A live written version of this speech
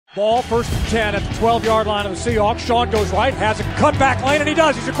Ball first and 10 at the 12-yard line of the Seahawks. Sean goes right, has a cutback lane, and he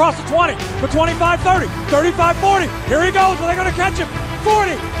does. He's across the 20, the 25, 30, 35, 40. Here he goes. Are they going to catch him?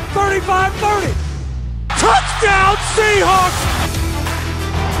 40, 35, 30. Touchdown, Seahawks!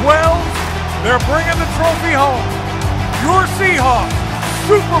 12, they're bringing the trophy home. Your Seahawks,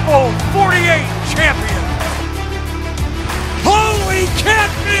 Super Bowl 48 champions. Holy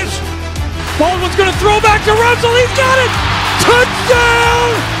catfish! Baldwin's going to throw back to Russell. He's got it!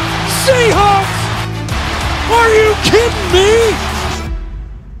 Touchdown! Seahawks! Are you kidding me?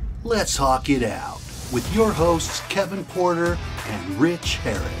 Let's Hawk It Out with your hosts Kevin Porter and Rich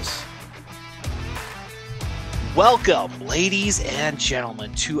Harris. Welcome, ladies and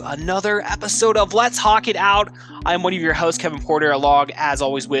gentlemen, to another episode of Let's Hawk It Out. I'm one of your hosts, Kevin Porter, along, as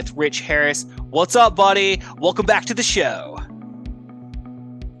always, with Rich Harris. What's up, buddy? Welcome back to the show.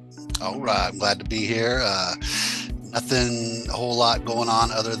 All right, I'm glad to be here. Nothing a whole lot going on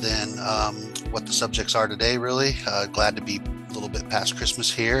other than what the subjects are today, really. Glad to be a little bit past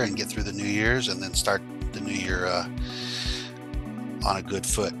Christmas here and get through the New Year's and then start the New Year on a good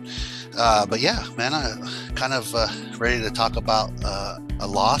foot. But yeah, man, I'm kind of ready to talk about a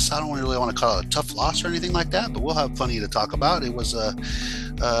loss. I don't really want to call it a tough loss or anything like that, but we'll have plenty to talk about. It was a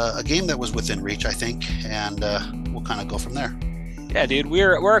game that was within reach, I think, and we'll kind of go from there. Yeah, dude,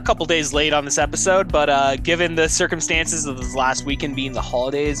 we're a couple days late on this episode, but given the circumstances of this last weekend being the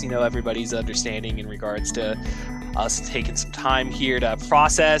holidays, you know, everybody's understanding in regards to us taking some time here to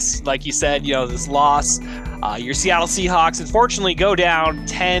process, like you said, you know, this loss. Your Seattle Seahawks, unfortunately, go down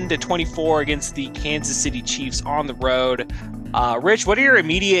 10-24 against the Kansas City Chiefs on the road. Rich, what are your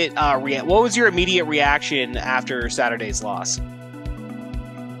immediate what was your immediate reaction after Saturday's loss?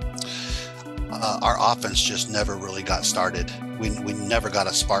 Our offense just never really got started. We never got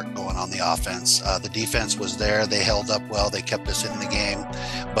a spark going on the offense. The defense was there. They held up well. They kept us in the game,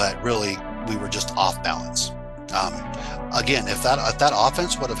 but really we were just off balance. Again, if that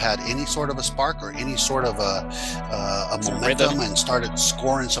offense would have had any sort of a spark or any sort of a momentum and started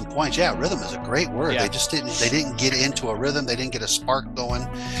scoring some points, yeah, rhythm is a great word. Yeah. They didn't get into a rhythm. They didn't get a spark going,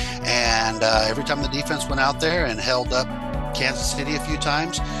 and every time the defense went out there and held up Kansas City a few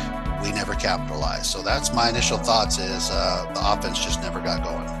times, we never capitalized. So that's my initial thoughts is the offense just never got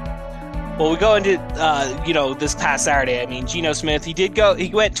going. Well, we go into, this past Saturday. I mean, Geno Smith, he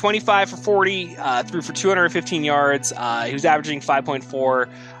went 25 for 40, threw for 215 yards. He was averaging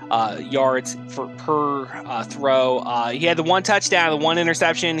 5.4 yards per throw. He had the one touchdown, the one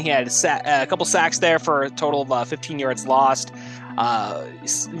interception. He had a couple sacks there for a total of 15 yards lost.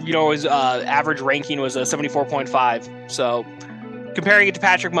 His average ranking was a 74.5. So, comparing it to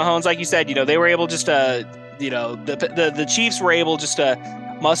Patrick Mahomes, like you said, you know, they were able just to, the Chiefs were able just to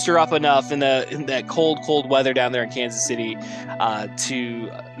muster up enough in that cold weather down there in Kansas City to,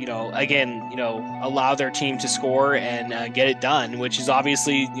 allow their team to score and get it done, which is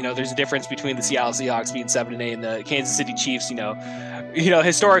obviously, there's a difference between the Seattle Seahawks being 7-8 and the Kansas City Chiefs,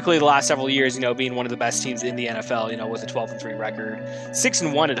 historically the last several years, being one of the best teams in the NFL, with a 12-3 record,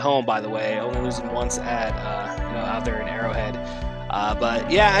 6-1 at home, by the way, only losing once at, out there in Arrowhead. But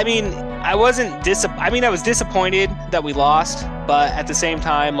yeah, I mean, I was disappointed that we lost, but at the same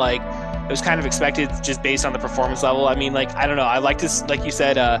time, like, it was kind of expected just based on the performance level. I mean, like, I don't know. I like to, like you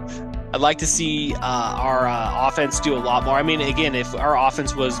said, I'd like to see our offense do a lot more. I mean, again, if our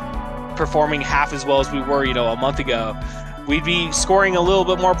offense was performing half as well as we were, a month ago, we'd be scoring a little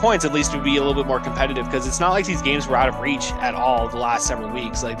bit more points. At least we'd be a little bit more competitive, because it's not like these games were out of reach at all the last several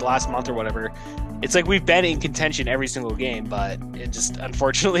weeks, like the last month or whatever. It's like we've been in contention every single game, but it just,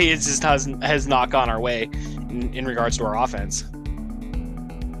 unfortunately, it just has not gone our way in regards to our offense.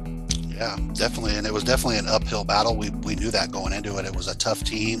 Yeah, definitely. And it was definitely an uphill battle. We knew that going into it. It was a tough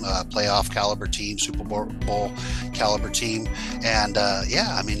team, playoff caliber team, Super Bowl caliber team. And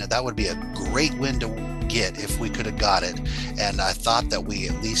I mean, that would be a great win to get if we could have got it. And I thought that we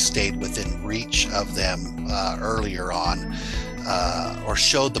at least stayed within reach of them earlier on, or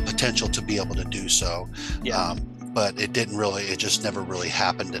showed the potential to be able to do so. Yeah. But it just never really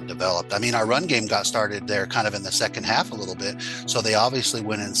happened and developed. I mean, our run game got started there kind of in the second half a little bit. So they obviously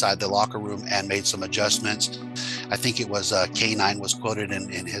went inside the locker room and made some adjustments. I think it was K9 was quoted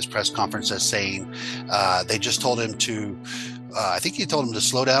in his press conference as saying they just told him to, I think he told him to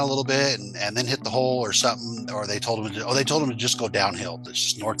slow down a little bit and then hit the hole or something, or they told him to just go downhill,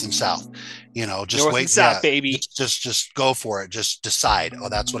 just north and south, just north wait, and south, baby. Just go for it. Just decide. Oh,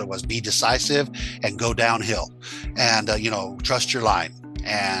 that's what it was. Be decisive and go downhill, and trust your line.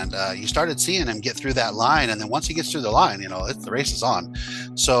 and you started seeing him get through that line, and then once he gets through the line, the race is on.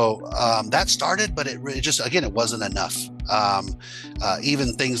 So that started, but it just, again, it wasn't enough.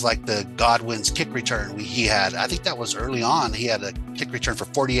 Even things like the Godwin's kick return he had, I think that was early on, he had a kick return for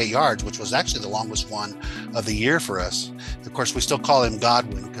 48 yards, which was actually the longest one of the year for us. Of course, we still call him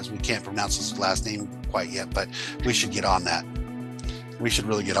Godwin because we can't pronounce his last name quite yet, but we should get on that. We should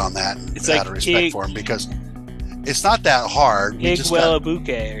really get on that and out of respect for him, because it's not that hard.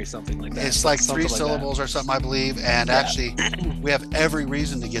 Igwelabuke or something like that. It's like three syllables or something, I believe. And actually, we have every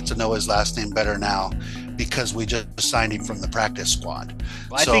reason to get to know his last name better now, because we just signed him from the practice squad.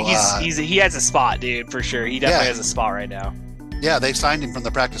 Well, I think he has a spot, dude, for sure. He definitely has a spot right now. Yeah, they signed him from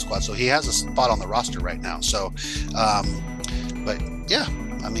the practice squad, so he has a spot on the roster right now. So, but yeah,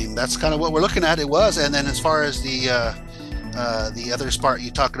 I mean, that's kind of what we're looking at. It was, and then as far as the other part you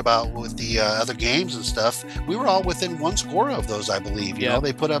talking about with the other games and stuff, we were all within one score of those, I believe. You know,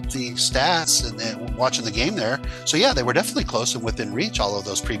 they put up the stats and watching the game there. So yeah, they were definitely close and within reach. All of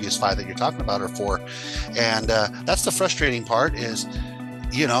those previous 5 that you're talking about, or 4, and that's the frustrating part is,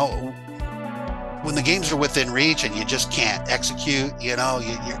 when the games are within reach and you just can't execute. You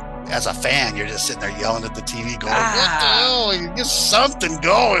as a fan, you're just sitting there yelling at the TV going, what the hell? You get something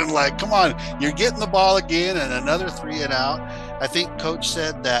going. Like, come on, you're getting the ball again and another 3 and out. I think coach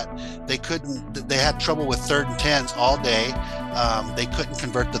said that they had trouble with 3rd and 10s all day. They couldn't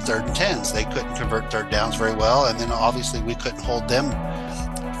convert the 3rd and 10s. They couldn't convert 3rd downs very well. And then obviously we couldn't hold them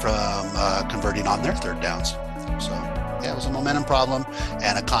from converting on their 3rd downs. So yeah, it was a momentum problem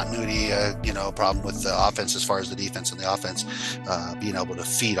and a continuity, problem with the offense as far as the defense and the offense being able to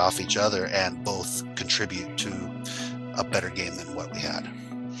feed off each other and both contribute to a better game than what we had.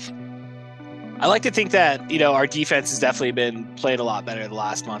 I like to think that, our defense has definitely been played a lot better the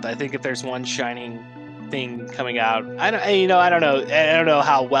last month. I think if there's one shining thing coming out, I don't know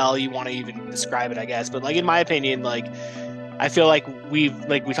how well you want to even describe it, I guess, but like in my opinion, like I feel like we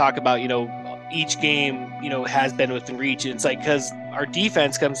talk about, each game, has been within reach. It's like, because our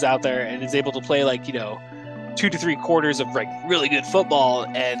defense comes out there and is able to play 2 to 3 quarters of really good football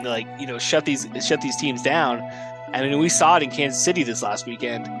and shut these teams down. I mean, we saw it in Kansas City this last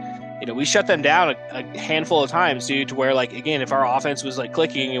weekend. We shut them down a handful of times, dude, to where again, if our offense was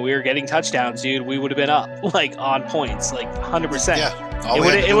clicking and we were getting touchdowns, dude, we would have been up on points 100%. Yeah,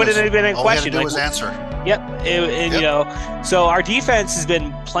 it would have been in question. All we had to do was answer. Yep. So our defense has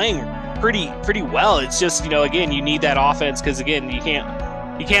been playing pretty well. It's just, again, you need that offense, because again, you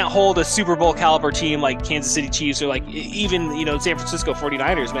can't hold a Super Bowl caliber team like Kansas City Chiefs or even San Francisco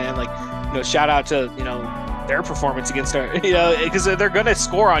 49ers, man. Shout out to their performance against our, because they're gonna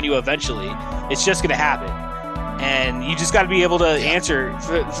score on you eventually. It's just gonna happen, and you just got to be able to answer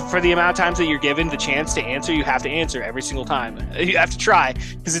for the amount of times that you're given the chance to answer. You have to answer every single time. You have to try,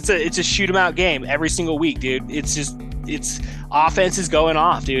 because it's a shoot 'em out game every single week, dude. It's offense is going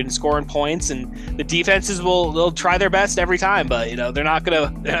off, dude, and scoring points, and the defenses they'll try their best every time, but they're not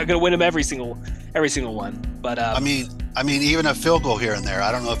gonna win them every single one. But I mean, even a field goal here and there.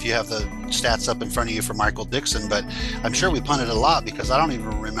 I don't know if you have the stats up in front of you for Michael Dixon, but I'm sure we punted a lot, because I don't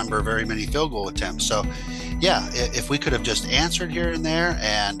even remember very many field goal attempts. So yeah, if we could have just answered here and there,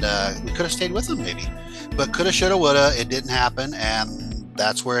 and we could have stayed with them maybe, but coulda, shoulda, woulda. It didn't happen, and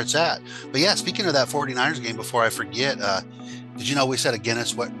that's where it's at. But yeah, speaking of that 49ers game, before I forget, did you know we set a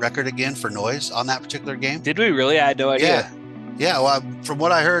Guinness record again for noise on that particular game? Did we really? I had no idea. Yeah. Well, from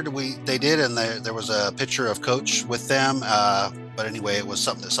what I heard, they did, and there was a picture of Coach with them. But anyway, it was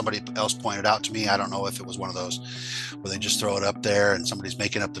something that somebody else pointed out to me. I don't know if it was one of those where they just throw it up there and somebody's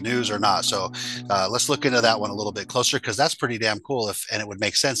making up the news or not. So let's look into that one a little bit closer, because that's pretty damn cool. And it would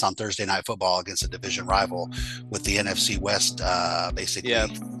make sense on Thursday Night Football against a division rival with the NFC West basically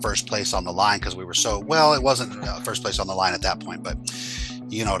first place on the line, because we were it wasn't first place on the line at that point, but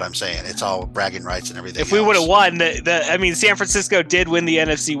you know what I'm saying. It's all bragging rights and everything. If we would have won, San Francisco did win the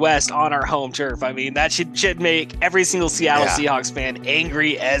NFC West on our home turf. I mean, that should make every single Seattle Seahawks fan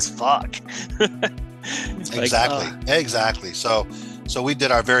angry as fuck. Exactly. So we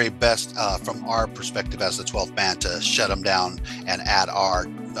did our very best from our perspective as the 12th man to shut them down and add our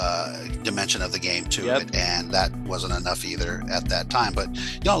dimension of the game to it, and that wasn't enough either at that time. But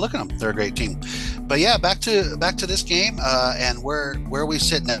look at them; they're a great team. But yeah, back to this game and where we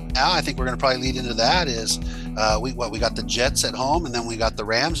sit now. I think we're going to probably lead into that is we got the Jets at home, and then we got the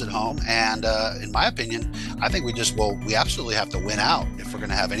Rams at home. And in my opinion, I think we absolutely have to win out if we're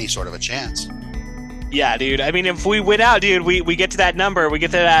going to have any sort of a chance. Yeah, dude. I mean, if we win out, dude, we get to that number. We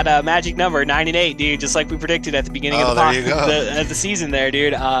get to that magic number, 9-8, dude, just like we predicted at the beginning of the season there,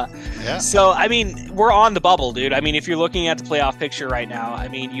 dude. Yeah. So, I mean, we're on the bubble, dude. I mean, if you're looking at the playoff picture right now, I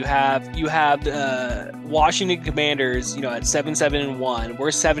mean, you have Washington Commanders, you know, at 7-1. We're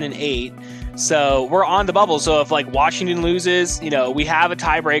 7-8. So we're on the bubble. So if like Washington loses, you know, we have a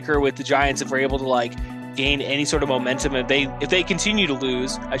tiebreaker with the Giants if we're able to like gain any sort of momentum. If they continue to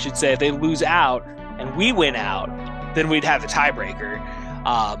lose, I should say, if they lose out and we win out, then we'd have the tiebreaker.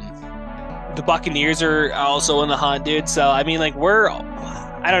 The Buccaneers are also in the hunt, dude. So I mean, like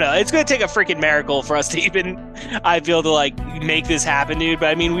I don't know. It's gonna take a freaking miracle for us to even, I feel, to like make this happen, dude.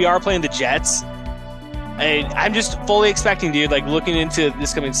 But I mean, we are playing the Jets. I'm just fully expecting, dude, like looking into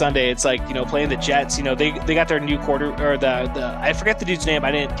this coming Sunday, it's like, you know, playing the Jets, you know, they got their new I forget the dude's name, I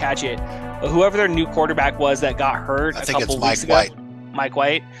didn't catch it, but whoever their new quarterback was that got hurt a couple weeks ago. Mike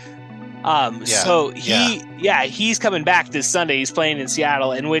White. So he's coming back this Sunday. He's playing in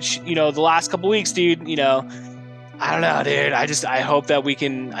Seattle, in which, you know, the last couple weeks, dude, you know, I don't know, dude. I hope that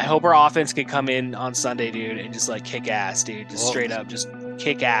I hope our offense can come in on Sunday, dude, and just like kick ass, dude. Just straight up, just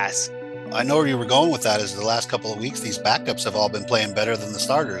kick ass. I know where you were going with that. Is the last couple of weeks, these backups have all been playing better than the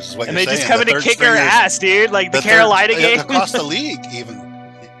starters. Is what and you're they saying. just come in and kick our ass, dude. Like the Carolina game across the league, even.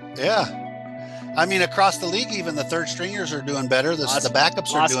 Yeah. I mean, across the league, even the third stringers are doing better. The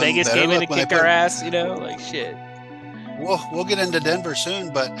backups are doing better. Las Vegas came in and kicked our ass, you know, like shit. We'll get into Denver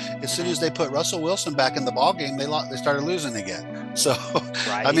soon, but as soon as they put Russell Wilson back in the ball game, they started losing again. So,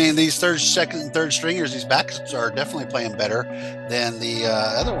 right. I mean, these second and third stringers, these backups are definitely playing better than the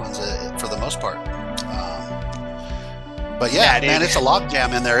other ones for the most part. But yeah, man, it's a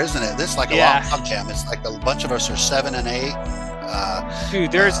logjam in there, isn't it? This is like a logjam. It's like a bunch of us are 7-8.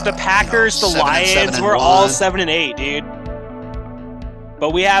 Dude, there's the Packers, the Lions. We're all 7-8, dude.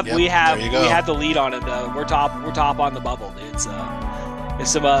 But we have the lead on it though. We're top on the bubble, dude. So if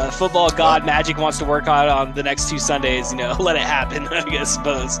some football god magic wants to work on the next two Sundays, you know, let it happen. I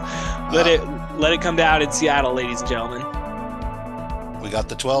suppose. Let it come down in Seattle, ladies and gentlemen. We got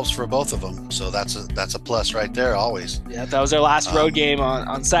the 12s for both of them, so that's a plus right there, always. Yeah, that was our last road game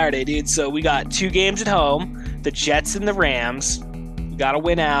on Saturday, dude. So we got 2 games at home: the Jets and the Rams. We got to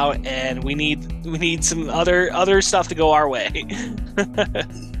win out, and we need some other stuff to go our way.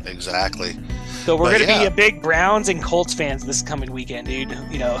 Exactly. So we're going to be a big Browns and Colts fans this coming weekend, dude.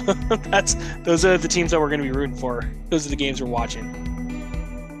 You know, those are the teams that we're going to be rooting for. Those are the games we're watching.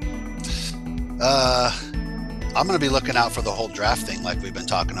 I'm going to be looking out for the whole draft thing, like we've been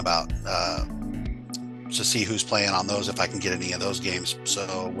talking about, to see who's playing on those, if I can get any of those games.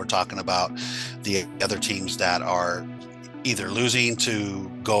 So we're talking about the other teams that are either losing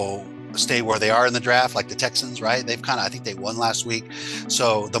to stay where they are in the draft, like the Texans, right? I think they won last week.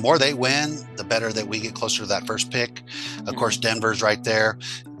 So the more they win, the better that we get closer to that first pick. Of course, Denver's right there.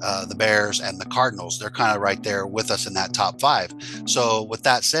 The Bears and the Cardinals, they're kind of right there with us in that top 5. So with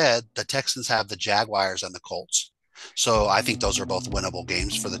that said, the Texans have the Jaguars and the Colts. So I think those are both winnable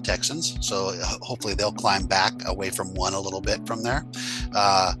games for the Texans. So hopefully they'll climb back away from one a little bit from there.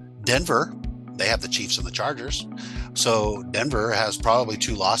 Denver, they have the Chiefs and the Chargers. So Denver has probably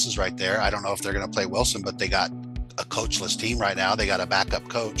 2 losses right there. I don't know if they're going to play Wilson, but they got a coachless team right now. They got a backup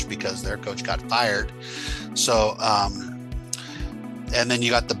coach because their coach got fired. So, and then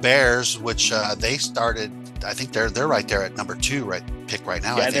you got the Bears, which they started. I think they're right there at number 2 pick right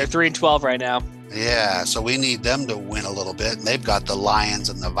now. Yeah, they're 3-12 right now. Yeah, so we need them to win a little bit, and they've got the Lions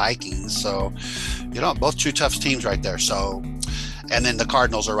and the Vikings. So, you know, both 2 tough teams right there. So, and then the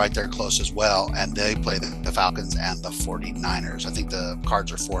Cardinals are right there close as well, and they play the Falcons and the 49ers. I think the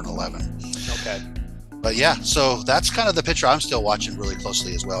Cards are 4-11. Okay. But yeah, so that's kind of the picture I'm still watching really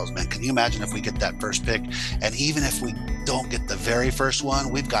closely as well. Man, can you imagine if we get that first pick? And even if we don't get the very first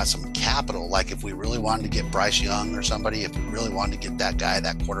one, we've got some capital. Like if we really wanted to get Bryce Young or somebody, if we really wanted to get that guy,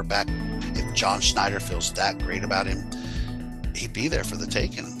 that quarterback, if John Schneider feels that great about him, he'd be there for the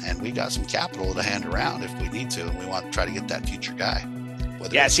taking. And we got some capital to hand around if we need to, and we want to try to get that future guy.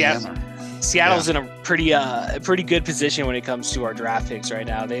 Seattle's in a pretty good position when it comes to our draft picks right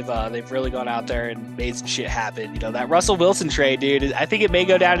now. They've really gone out there and made some shit happen. You know, that Russell Wilson trade, dude, I think it may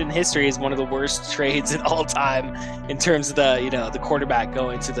go down in history as one of the worst trades in all time in terms of the quarterback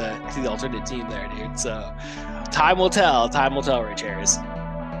going to the alternate team there, dude. So time will tell, Rich Harris.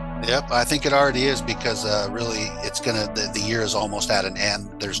 Yep, I think it already is, because really it's the year is almost at an end.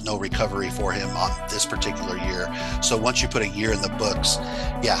 There's no recovery for him on this particular year. So once you put a year in the books,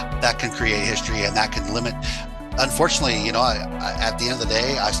 yeah, that can create history, and that can limit. Unfortunately, you know, at the end of the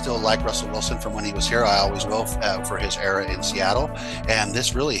day, I still like Russell Wilson from when he was here. I always will for his era in Seattle. And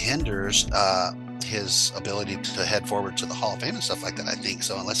this really hinders his ability to head forward to the Hall of Fame and stuff like that. I think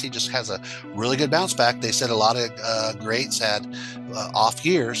so, unless he just has a really good bounce back. They said a lot of greats had off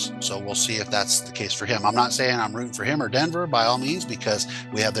years, so we'll see if that's the case for him. I'm not saying I'm rooting for him or Denver by all means, because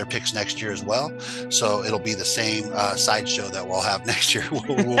we have their picks next year as well. So it'll be the same sideshow that we'll have next year.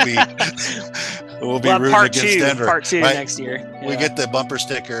 We'll be rooting against Denver. Part two right? next year. Yeah. We get the bumper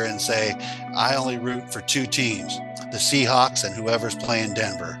sticker and say, I only root for 2 teams, the Seahawks and whoever's playing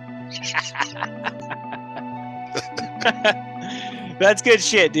Denver. That's good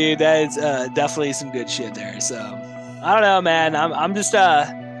shit, dude. That is definitely some good shit there. So I don't know, man. I'm just I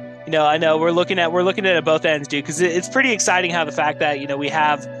know we're looking at it both ends, dude, because it's pretty exciting how the fact that we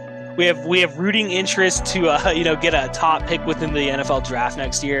have rooting interest to get a top pick within the NFL draft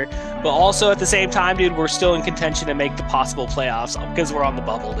next year, but also at the same time, dude, we're still in contention to make the possible playoffs because we're on the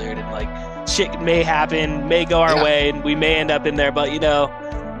bubble, dude, and like shit may happen, may go our way, and we may end up in there, but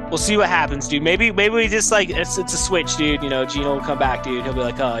we'll see what happens, dude. Maybe we just like it's a switch, dude. Gino will come back, dude. He'll be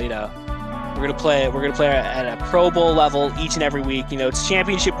like, oh, we're gonna play at a Pro Bowl level each and every week. It's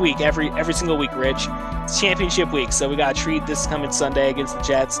championship week every single week, Rich. It's championship week, so we gotta treat this coming Sunday against the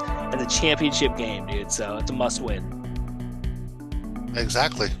Jets as a championship game, dude. So it's a must win.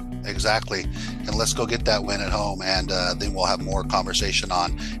 Exactly. And let's go get that win at home, and then we'll have more conversation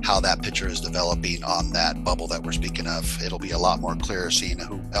on how that picture is developing on that bubble that we're speaking of. It'll be a lot more clear seeing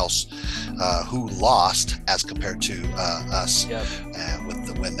who lost as compared to us, with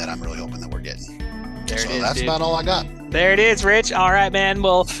the win that I'm really hoping that we're getting. That's dude. About all I got. There it is, Rich. All right, man.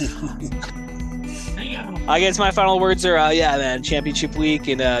 Well, I guess my final words are, man, championship week,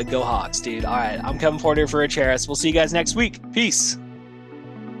 and go Hawks, dude. All right, I'm Kevin Porter for Rich Harris. We'll see you guys next week. Peace.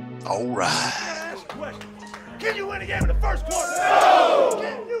 All right. Can you win a game in the first quarter? No!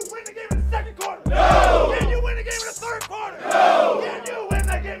 Can you win the game in the second quarter? No!